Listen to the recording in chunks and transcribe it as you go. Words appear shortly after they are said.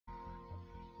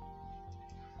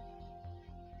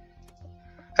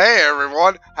Hey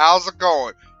everyone, how's it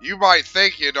going? You might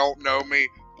think you don't know me,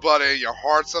 but in your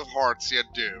hearts of hearts you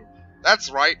do.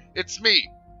 That's right, it's me,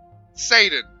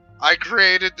 Satan. I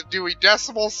created the Dewey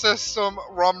Decimal System,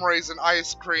 rum raisin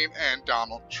ice cream, and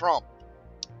Donald Trump.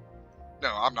 No,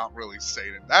 I'm not really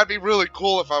Satan. That'd be really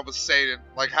cool if I was Satan.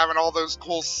 Like, having all those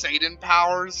cool Satan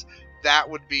powers, that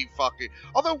would be fucking...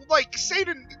 Although, like,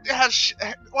 Satan has...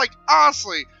 Like,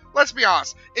 honestly, let's be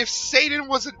honest. If Satan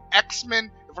was an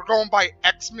X-Men, if we're going by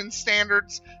X-Men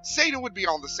standards, Satan would be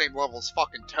on the same level as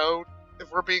fucking Toad.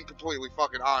 If we're being completely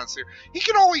fucking honest here. He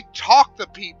can only talk to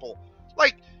people.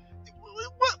 Like,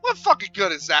 what fucking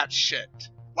good is that shit?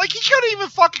 Like, he couldn't even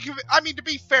fucking I mean, to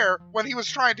be fair, when he was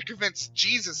trying to convince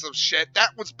Jesus of shit,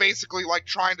 that was basically like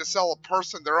trying to sell a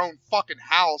person their own fucking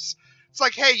house. It's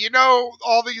like, hey, you know,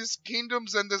 all these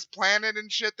kingdoms and this planet and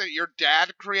shit that your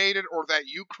dad created or that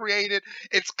you created,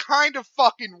 it's kind of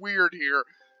fucking weird here.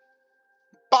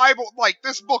 Bible, like,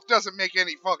 this book doesn't make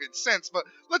any fucking sense, but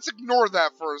let's ignore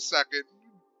that for a second.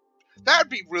 That'd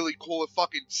be really cool if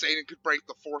fucking Satan could break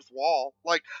the fourth wall.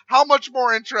 Like, how much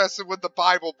more interested would the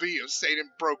Bible be if Satan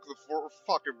broke the fourth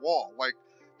fucking wall? Like,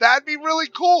 that'd be really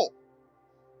cool.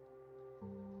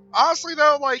 Honestly,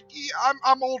 though, like,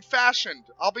 I'm old-fashioned.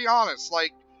 I'll be honest.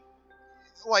 Like,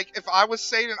 if I was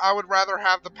Satan, I would rather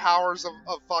have the powers of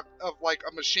like,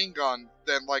 a machine gun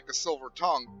than, like, a silver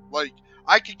tongue. Like,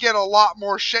 I could get a lot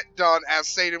more shit done as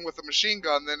Satan with a machine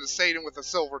gun than as Satan with a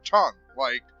silver tongue.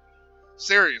 Like,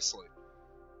 seriously.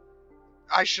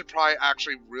 I should probably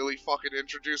actually really fucking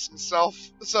introduce himself.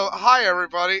 So, hi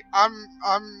everybody, I'm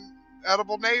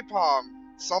EdibleNapalm.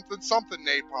 Something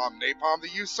Napalm. Napalm the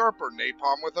Usurper.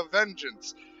 Napalm with a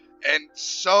Vengeance. And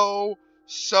so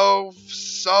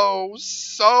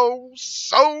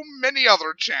many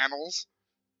other channels.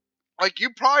 Like,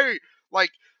 you probably, like,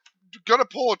 gonna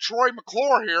pull a Troy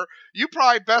McClure here, you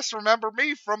probably best remember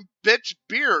me from Bitch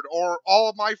Beard, or all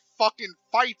of my fucking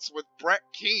fights with Brett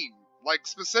Keane. Like,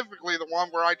 specifically the one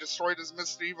where I destroyed his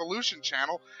Mr. Evolution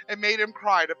channel and made him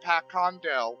cry to Pat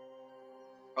Condell.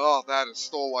 Oh, that is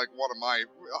still, like, one of my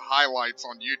highlights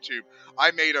on YouTube.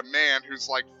 I made a man who's,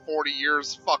 like, 40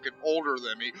 years fucking older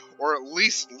than me, or at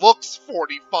least looks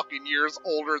 40 fucking years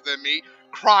older than me,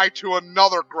 cry to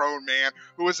another grown man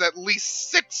who is at least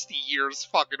 60 years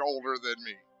fucking older than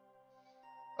me.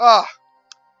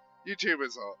 YouTube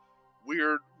is a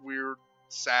weird,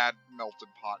 sad melting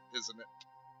pot, isn't it?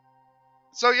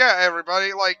 So yeah,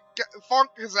 everybody, like,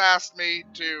 Funk has asked me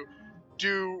to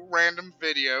do random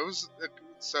videos,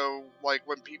 so, like,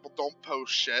 when people don't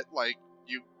post shit, like,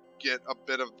 you get a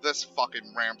bit of this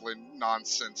fucking rambling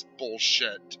nonsense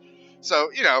bullshit.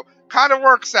 So, you know, kind of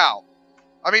works out.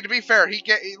 I mean, to be fair,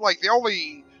 the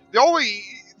only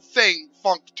thing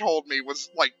Funk told me was,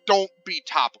 like, don't be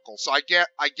topical. So I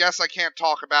guess I can't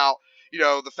talk about, you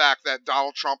know, the fact that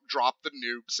Donald Trump dropped the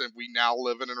nukes and we now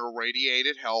live in an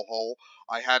irradiated hellhole.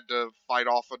 I had to fight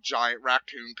off a giant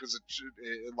raccoon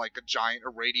like a giant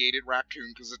irradiated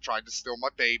raccoon because it tried to steal my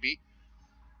baby.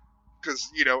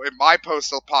 Because, you know, in my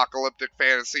post-apocalyptic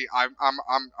fantasy, I'm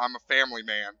a family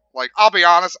man. Like, I'll be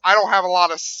honest, I don't have a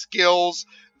lot of skills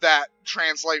that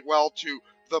translate well to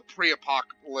the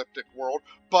pre-apocalyptic world,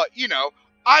 but, you know,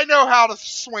 I know how to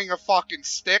swing a fucking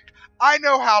stick. I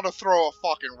know how to throw a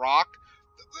fucking rock.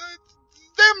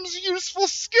 Them's useful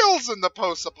skills in the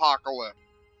post-apocalypse.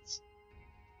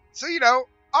 So, you know,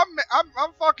 I'm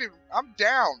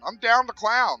down. I'm down to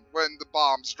clown when the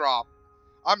bombs drop.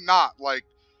 I'm not, like,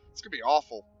 it's gonna be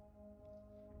awful.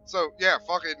 So, yeah,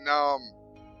 fucking, I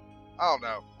don't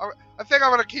know. I think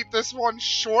I'm gonna keep this one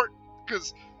short,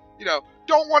 because, you know,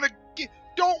 don't want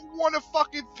to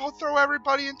fucking throw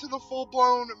everybody into the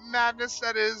full-blown madness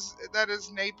that is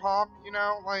Napalm, you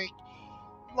know?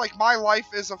 Like, my life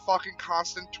is a fucking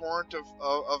constant torrent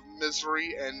of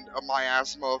misery and a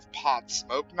miasma of pot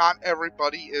smoke. Not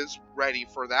everybody is ready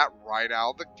for that right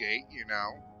out of the gate, you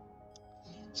know?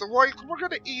 So, like, we're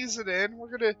gonna ease it in. We're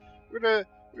gonna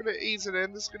ease it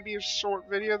in. This is gonna be a short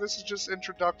video. This is just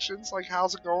introductions. Like,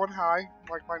 how's it going? Hi.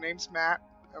 Like, my name's Matt,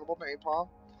 EdibleNapalm.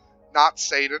 Not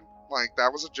Satan. Like,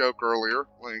 that was a joke earlier.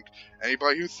 Like,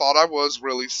 anybody who thought I was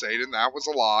really Satan, that was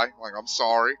a lie. Like, I'm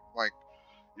sorry. Like,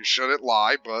 you shouldn't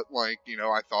lie, but, like, you know,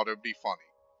 I thought it would be funny.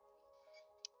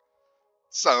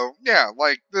 So, yeah,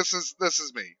 like, this is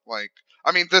me. Like,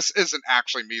 I mean, this isn't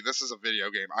actually me. This is a video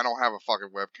game. I don't have a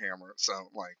fucking web camera, so,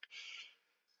 like,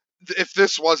 if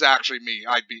this was actually me,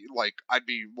 I'd be, like,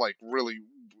 really,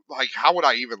 like, how would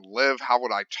I even live? How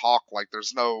would I talk? Like,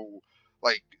 there's no,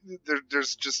 like,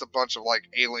 there's just a bunch of, like,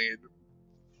 alien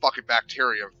fucking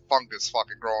bacteria and fungus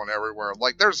fucking growing everywhere.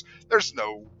 Like, there's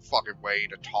no fucking way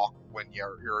to talk when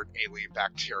you're an alien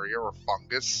bacteria or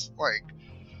fungus. Like,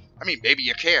 I mean, maybe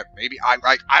you can. Maybe I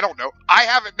don't know. I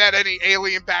haven't met any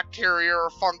alien bacteria or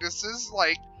funguses.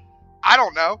 Like, I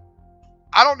don't know.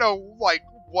 I don't know, like,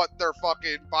 what their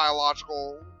fucking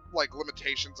biological, like,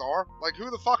 limitations are. Like, who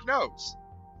the fuck knows?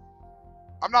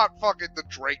 I'm not fucking the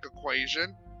Drake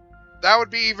equation. That would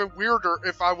be even weirder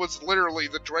if I was literally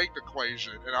the Drake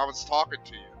equation and I was talking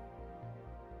to you.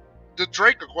 The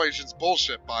Drake equation's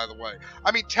bullshit, by the way.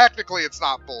 I mean, technically it's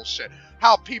not bullshit.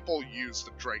 How people use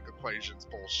the Drake equation's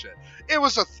bullshit.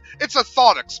 It's a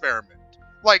thought experiment.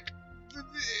 Like,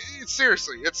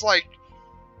 seriously, it's like,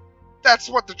 that's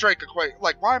what the Drake equation,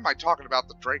 like, why am I talking about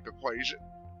the Drake equation?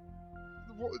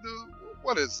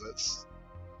 What is this?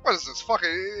 What is this,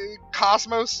 fucking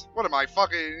Cosmos? What am I,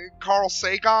 fucking Carl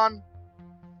Sagan?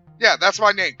 Yeah, that's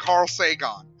my name, Carl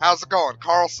Sagan. How's it going,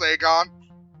 Carl Sagan?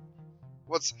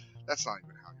 That's not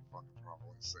even how you fucking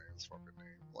probably say his fucking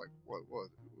name. Like, what?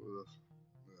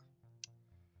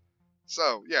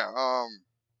 So, yeah,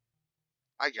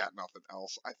 I got nothing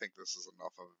else. I think this is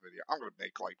enough of a video. I'm gonna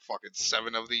make like fucking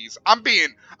 7 of these. I'm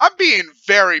being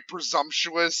very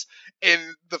presumptuous in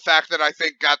the fact that I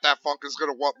think Got That Funk is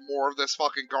gonna want more of this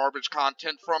fucking garbage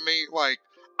content from me. Like,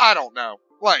 I don't know.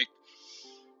 Like,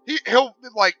 he'll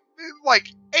like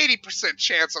 80%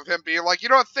 chance of him being like, you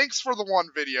know what? Thanks for the one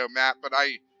video, Matt, but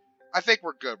I think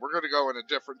we're good. We're gonna go in a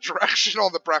different direction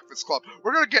on the Breakfast Club.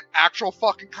 We're gonna get actual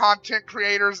fucking content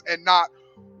creators and not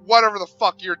whatever the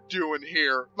fuck you're doing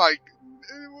here. Like,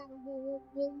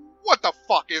 what the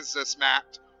fuck is this,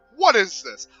 Matt? What is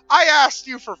this? I asked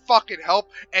you for fucking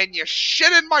help, and you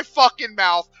shit in my fucking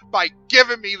mouth by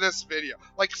giving me this video.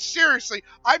 Like, seriously,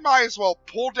 I might as well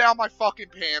pull down my fucking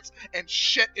pants and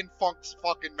shit in Funk's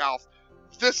fucking mouth.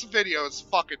 This video is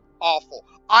fucking awful.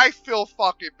 I feel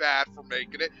fucking bad for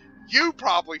making it. You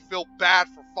probably feel bad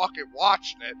for fucking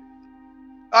watching it.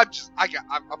 I'm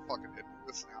fucking hitting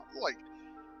this now. Like,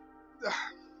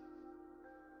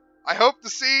 I hope to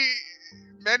see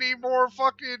many more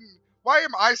fucking... Why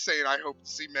am I saying I hope to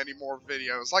see many more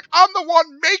videos? Like, I'm the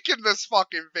one making this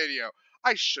fucking video.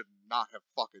 I should not have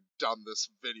fucking done this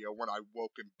video when I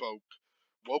woke and boke.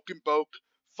 Woke and boke?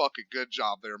 Fucking good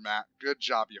job there, Matt. Good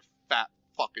job, you fat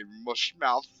fucking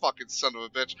mush-mouth fucking son of a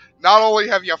bitch. Not only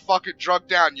have you fucking drugged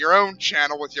down your own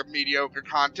channel with your mediocre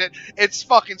content, it's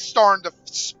fucking starting to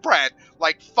spread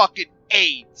like fucking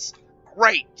AIDS.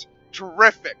 Great.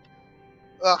 Terrific.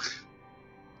 Ugh.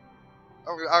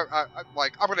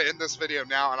 I'm gonna end this video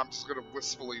now, and I'm just gonna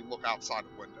wistfully look outside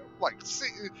the window. Like,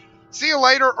 see you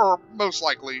later, or most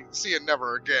likely, see you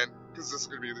never again, because this is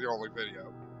gonna be the only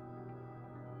video.